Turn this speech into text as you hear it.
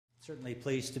Certainly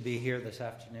pleased to be here this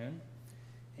afternoon.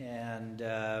 And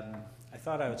I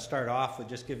thought I would start off with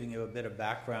just giving you a bit of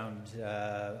background.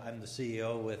 I'm the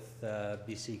CEO with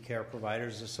BC Care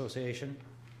Providers Association.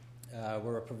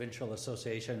 We're a provincial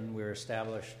association. We were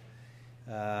established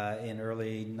in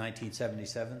early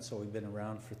 1977, so we've been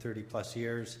around for 30 plus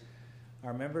years.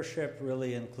 Our membership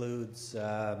really includes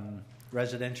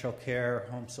residential care,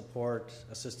 home support,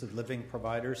 assisted living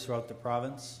providers throughout the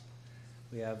province.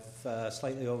 We have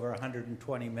slightly over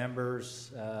 120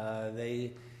 members.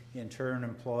 They, in turn,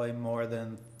 employ more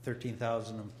than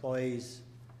 13,000 employees.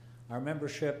 Our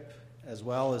membership, as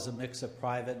well, is a mix of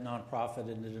private,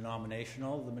 nonprofit, and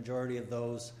denominational. The majority of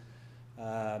those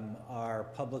are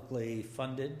publicly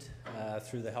funded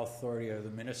through the Health Authority or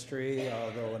the Ministry,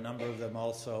 although a number of them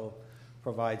also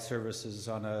provide services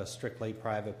on a strictly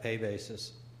private pay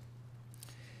basis.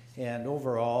 And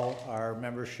overall, our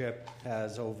membership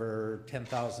has over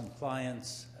 10,000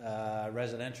 clients,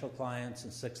 residential clients,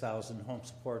 and 6,000 home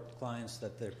support clients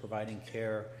that they're providing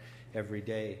care every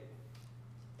day.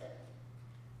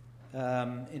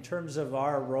 In terms of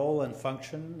our role and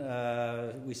function,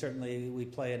 we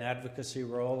play an advocacy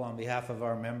role on behalf of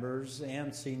our members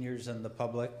and seniors and the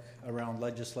public around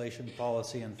legislation,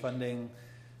 policy, and funding,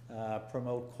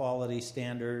 promote quality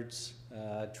standards,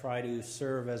 try to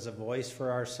serve as a voice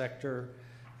for our sector,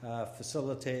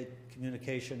 facilitate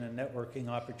communication and networking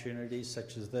opportunities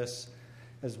such as this,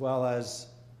 as well as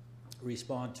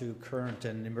respond to current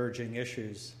and emerging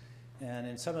issues. And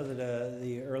in some of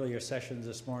the earlier sessions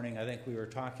this morning, I think we were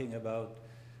talking about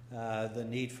the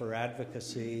need for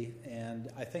advocacy. And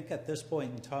I think at this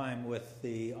point in time, with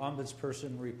the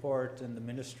Ombudsperson report and the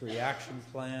Ministry Action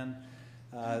Plan,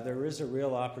 there is a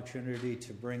real opportunity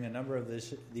to bring a number of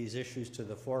these issues to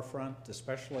the forefront,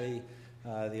 especially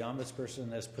the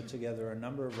Ombudsperson has put together a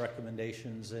number of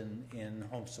recommendations in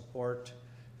home support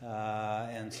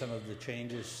and some of the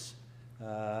changes,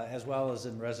 as well as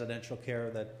in residential care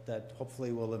that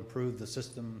hopefully will improve the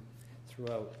system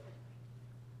throughout.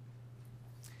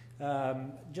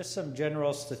 Just some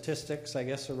general statistics, I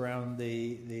guess, around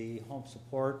the home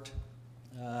support.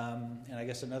 And I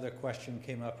guess another question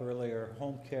came up earlier,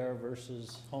 home care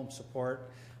versus home support.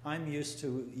 I'm used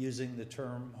to using the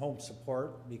term home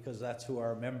support because that's who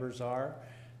our members are,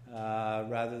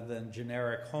 rather than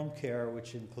generic home care,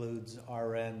 which includes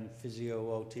RN,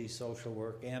 physio, OT, social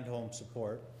work, and home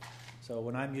support. So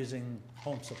when I'm using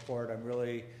home support, I'm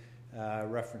really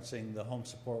referencing the home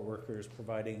support workers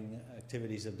providing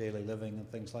activities of daily living and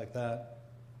things like that.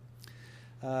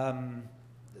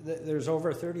 There's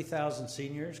over 30,000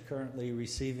 seniors currently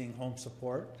receiving home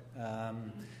support.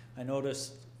 I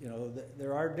noticed,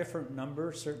 there are different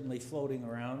numbers certainly floating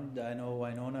around. I know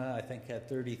Winona, I think, had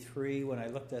 33. When I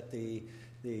looked at the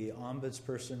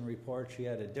Ombudsperson report, she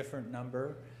had a different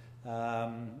number.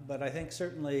 But I think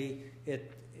certainly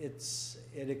it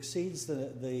exceeds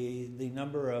the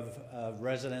number of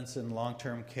residents in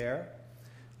long-term care,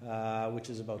 which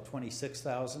is about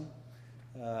 26,000.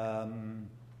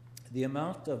 The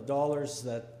amount of dollars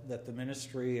that the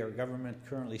ministry or government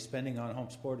currently spending on home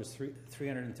support is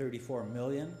 $334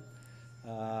 million.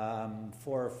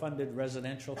 For funded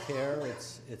residential care,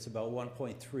 it's about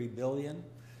 $1.3 billion.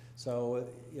 So,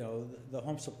 the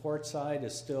home support side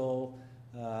is still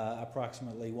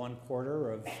approximately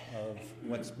 1/4 of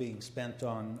what's being spent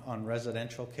on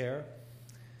residential care.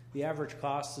 The average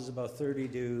cost is about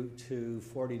 $30 to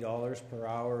 $40 per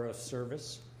hour of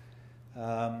service.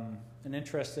 An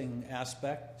interesting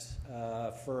aspect,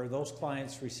 for those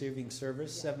clients receiving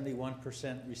service,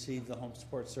 71% receive the home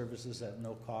support services at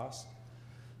no cost.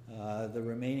 The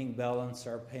remaining balance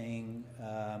are paying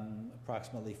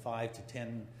approximately $5 to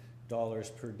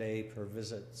 $10 per day per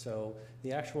visit. So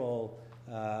the actual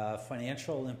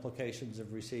financial implications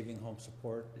of receiving home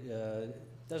support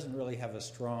doesn't really have a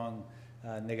strong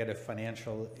negative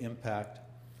financial impact.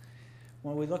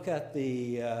 When we look at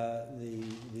the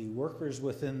workers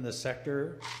within the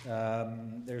sector,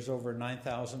 there's over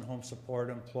 9,000 home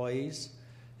support employees.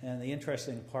 And the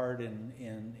interesting part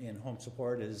in home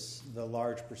support is the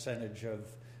large percentage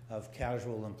of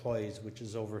casual employees, which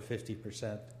is over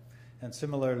 50%. And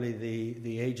similarly,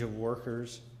 the age of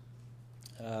workers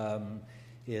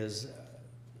is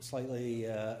slightly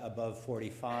above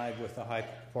 45, with a high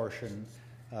proportion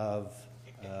of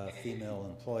female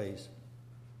employees.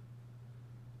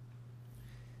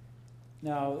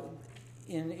 Now,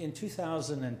 in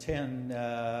 2010,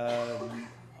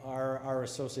 our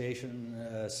association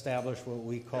established what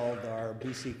we called our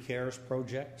BC Cares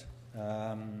project.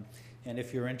 And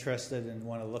if you're interested and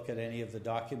want to look at any of the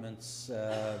documents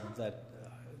that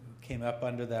came up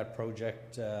under that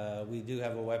project. We do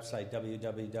have a website,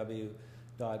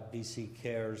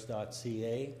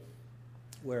 www.bccares.ca,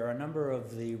 where a number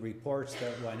of the reports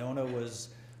that Winona was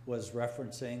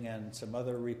referencing and some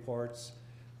other reports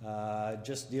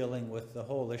just dealing with the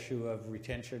whole issue of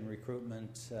retention,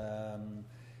 recruitment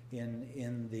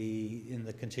in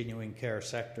the continuing care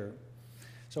sector.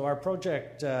 So our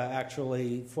project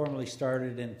actually formally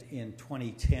started in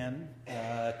 2010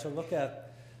 to look at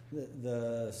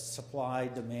the supply,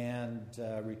 demand,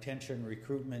 retention,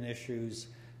 recruitment issues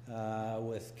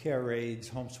with care aides,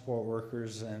 home support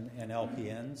workers, and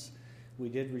LPNs. We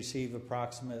did receive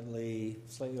approximately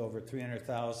slightly over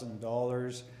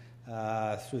 $300,000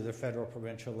 through the Federal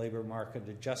Provincial Labour Market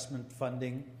Adjustment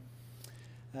funding.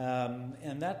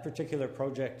 And that particular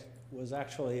project was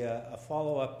actually a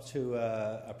follow-up to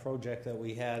a project that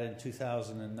we had in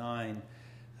 2009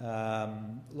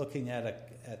 looking at a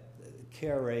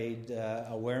care aid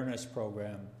awareness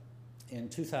program. In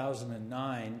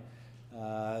 2009,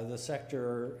 the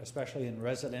sector, especially in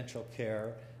residential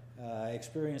care,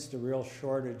 experienced a real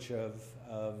shortage of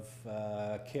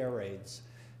care aides.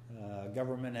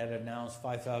 Government had announced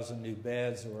 5,000 new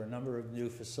beds. There were a number of new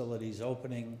facilities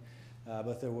opening,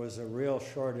 but there was a real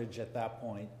shortage at that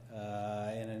point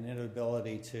and an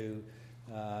inability to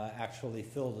actually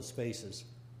fill the spaces.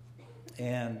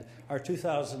 And our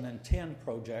 2010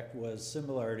 project was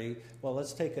similarly, well,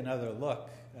 let's take another look.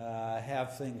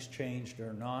 Have things changed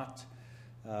or not?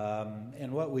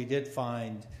 And what we did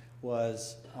find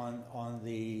was on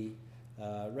the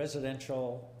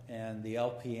residential and the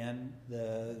LPN,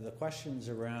 the questions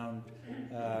around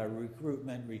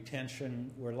recruitment, retention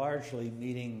were largely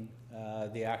meeting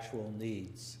the actual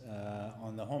needs.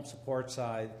 On the home support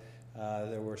side,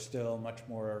 there were still much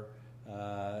more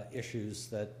issues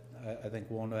that I think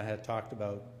Wona had talked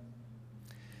about.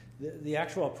 The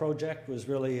actual project was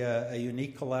really a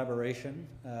unique collaboration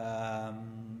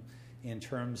in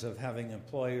terms of having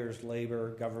employers,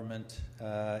 labor, government,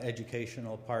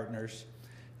 educational partners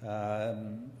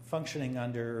functioning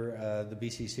under the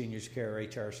BC Seniors Care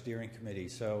HR Steering Committee.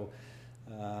 So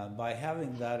by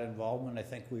having that involvement, I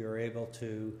think we were able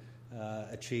to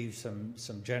achieve some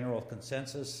general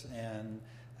consensus and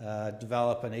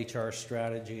develop an HR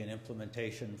strategy and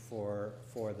implementation for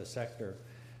the sector.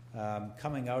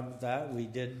 Coming out of that, we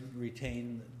did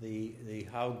retain the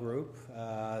Howe group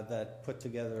that put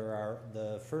together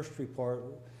the first report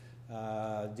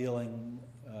dealing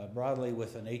broadly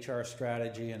with an HR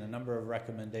strategy and a number of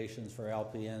recommendations for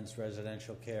LPNs,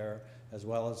 residential care, as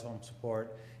well as home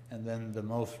support, and then the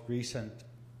most recent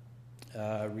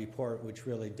report, which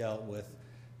really dealt with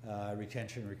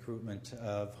retention recruitment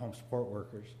of home support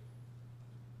workers.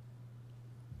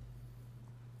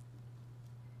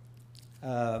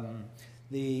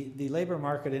 The labor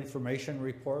market information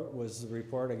report was the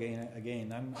report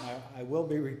again. I will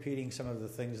be repeating some of the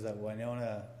things that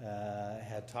Winona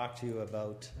had talked to you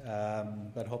about,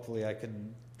 but hopefully I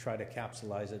can try to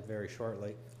capsulize it very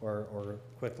shortly or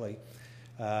quickly.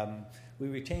 We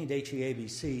retained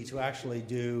HEABC to actually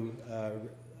do a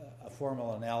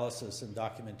formal analysis and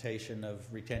documentation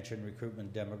of retention,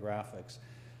 recruitment, demographics.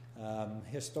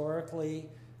 Historically,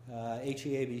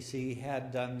 HEABC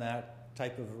had done that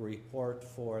type of a report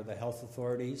for the health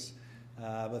authorities,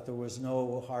 but there was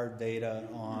no hard data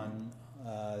on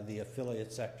the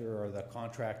affiliate sector or the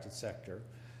contracted sector.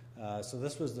 So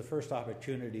this was the first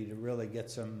opportunity to really get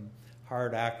some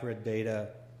hard, accurate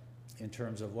data in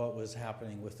terms of what was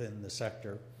happening within the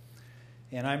sector.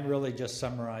 And I'm really just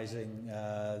summarizing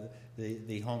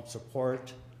the home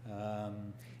support.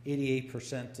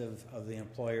 88% of the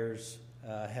employers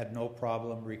had no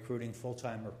problem recruiting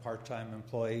full-time or part-time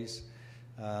employees.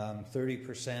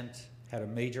 30% had a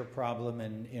major problem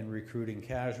in recruiting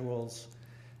casuals.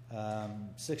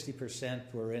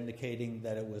 60% were indicating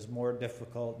that it was more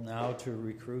difficult now to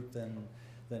recruit than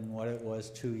what it was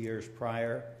 2 years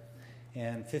prior.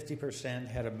 And 50%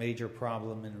 had a major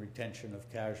problem in retention of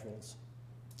casuals.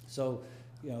 So,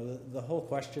 you know, the whole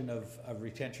question of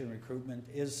retention recruitment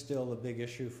is still a big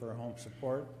issue for home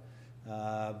support,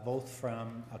 both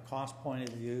from a cost point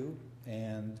of view,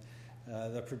 and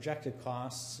the projected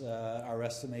costs are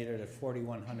estimated at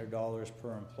 $4,100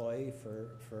 per employee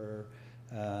for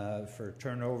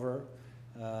turnover.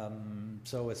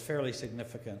 So it's fairly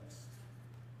significant.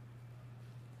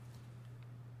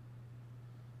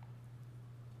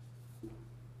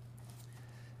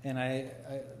 And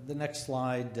the next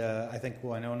slide, I think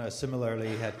Winona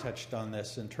similarly had touched on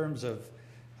this in terms of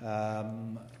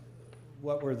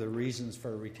what were the reasons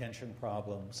for retention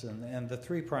problems. And the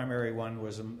three primary one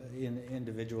was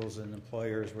individuals and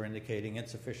employers were indicating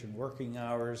insufficient working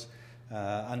hours,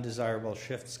 undesirable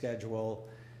shift schedule,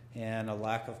 and a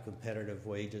lack of competitive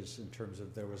wages in terms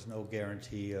of there was no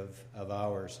guarantee of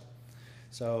hours.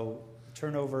 So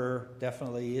turnover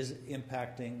definitely is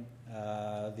impacting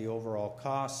the overall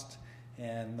cost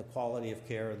and the quality of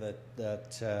care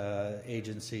that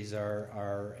agencies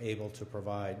are able to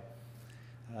provide.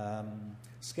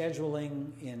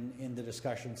 Scheduling in the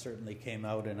discussion certainly came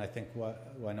out, and I think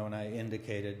what Winona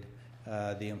indicated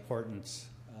the importance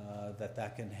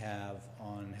that can have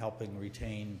on helping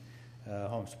retain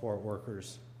home support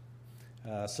workers.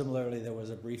 Similarly, there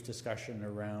was a brief discussion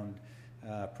around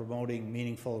promoting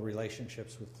meaningful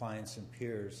relationships with clients and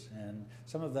peers, and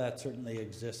some of that certainly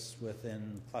exists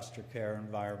within cluster care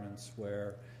environments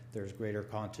where there's greater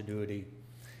continuity.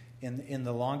 In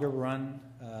the longer run,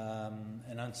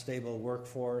 an unstable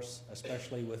workforce,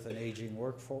 especially with an aging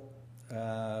workforce,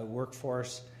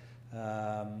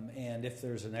 and if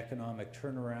there's an economic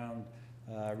turnaround,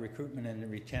 recruitment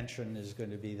and retention is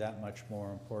going to be that much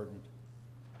more important.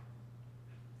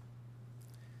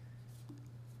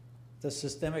 The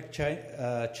systemic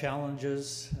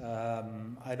challenges,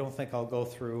 I don't think I'll go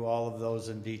through all of those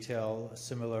in detail.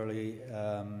 Similarly,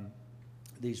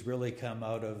 these really come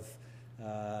out of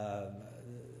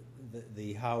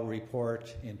the Howe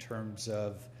report in terms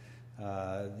of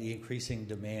the increasing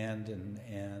demand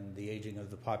and the aging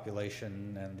of the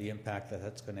population and the impact that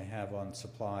that's going to have on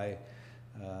supply.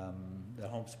 The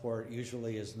home support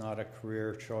usually is not a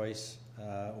career choice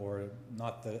or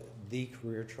not the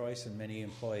career choice, and many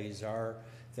employees are,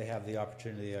 if they have the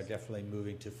opportunity, are definitely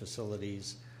moving to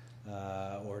facilities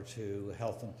or to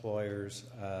health employers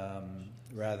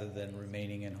rather than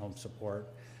remaining in home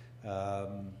support.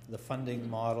 The funding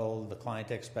model, the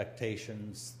client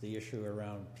expectations, the issue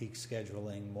around peak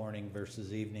scheduling, morning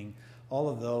versus evening, all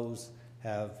of those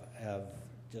have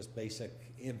just basic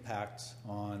impacts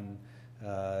on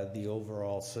the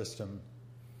overall system.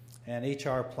 And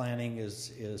HR planning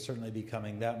is certainly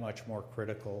becoming that much more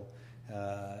critical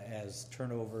as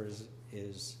turnover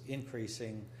is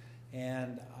increasing.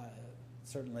 And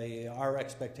certainly our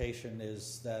expectation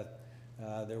is that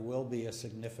there will be a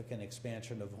significant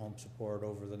expansion of home support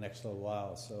over the next little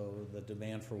while. So the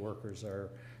demand for workers are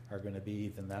going to be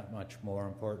even that much more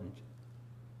important.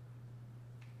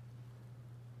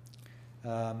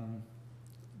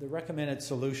 The recommended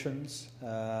solutions,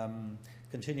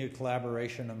 continued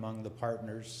collaboration among the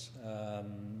partners,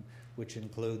 which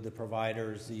include the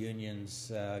providers, the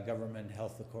unions, government,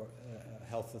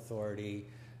 health authority,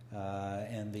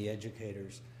 and the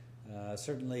educators.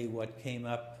 Certainly what came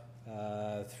up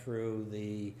through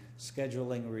the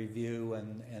scheduling review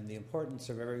and the importance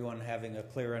of everyone having a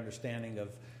clear understanding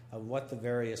of what the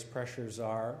various pressures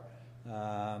are.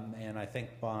 And I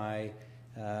think by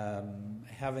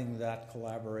having that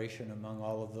collaboration among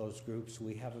all of those groups,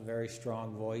 we have a very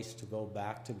strong voice to go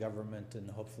back to government and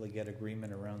hopefully get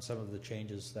agreement around some of the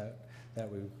changes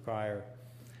that we require.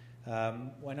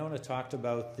 Winona talked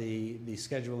about the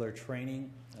scheduler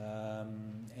training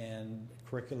and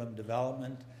curriculum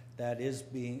development. That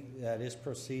is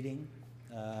proceeding,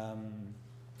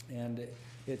 and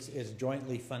it's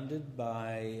jointly funded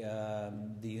by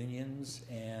the unions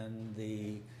and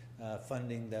the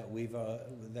funding that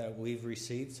we've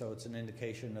received. So it's an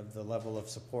indication of the level of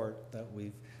support that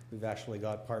we've actually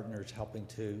got partners helping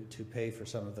to pay for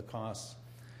some of the costs.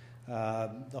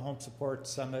 The Home Support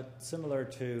Summit, similar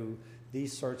to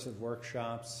these sorts of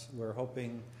workshops, we're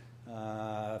hoping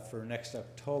for next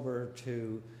October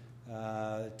to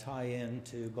tie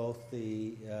into both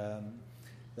the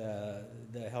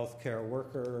Healthcare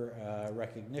Worker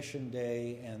Recognition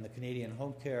Day, and the Canadian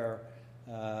Home Care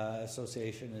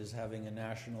Association is having a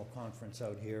national conference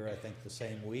out here, I think, the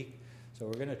same week. So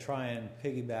we're going to try and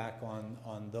piggyback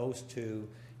on those two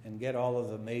and get all of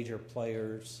the major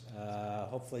players,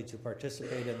 hopefully, to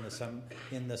participate in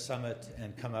the summit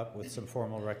and come up with some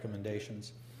formal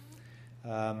recommendations.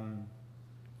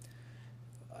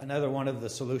 Another one of the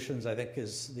solutions, I think,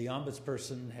 is the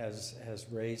ombudsperson has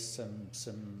raised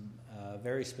some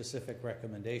very specific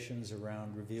recommendations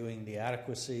around reviewing the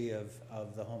adequacy of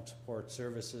the home support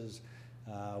services,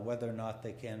 whether or not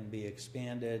they can be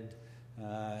expanded,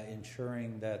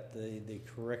 ensuring that the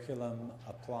curriculum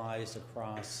applies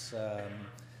across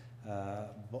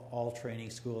all training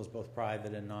schools, both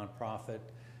private and nonprofit.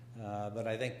 But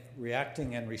I think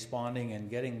reacting and responding and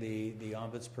getting the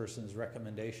ombudsperson's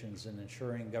recommendations and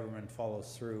ensuring government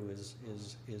follows through is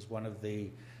one of the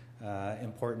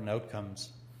important outcomes.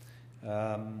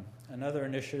 Another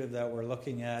initiative that we're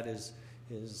looking at is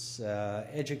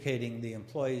educating the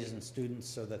employees and students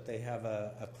so that they have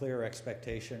a clear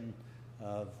expectation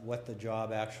of what the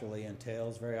job actually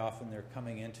entails. Very often they're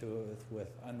coming into it with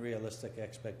unrealistic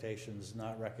expectations,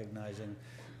 not recognizing,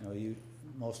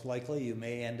 most likely you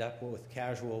may end up with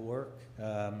casual work,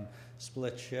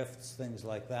 split shifts, things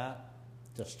like that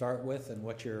to start with, and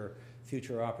what your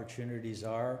future opportunities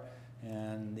are.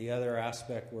 And the other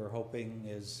aspect we're hoping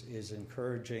is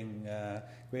encouraging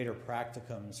greater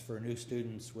practicums for new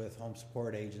students with home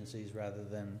support agencies rather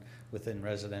than within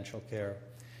residential care.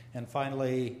 And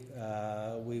finally,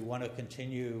 we want to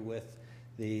continue with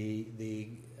the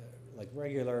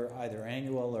regular either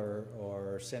annual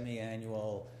or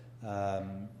semi-annual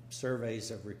surveys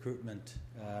of recruitment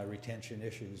retention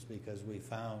issues, because we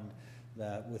found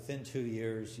that within 2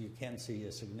 years you can see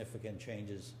a significant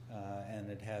changes and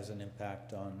it has an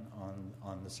impact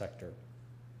on the sector.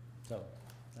 So,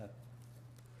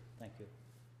 thank you.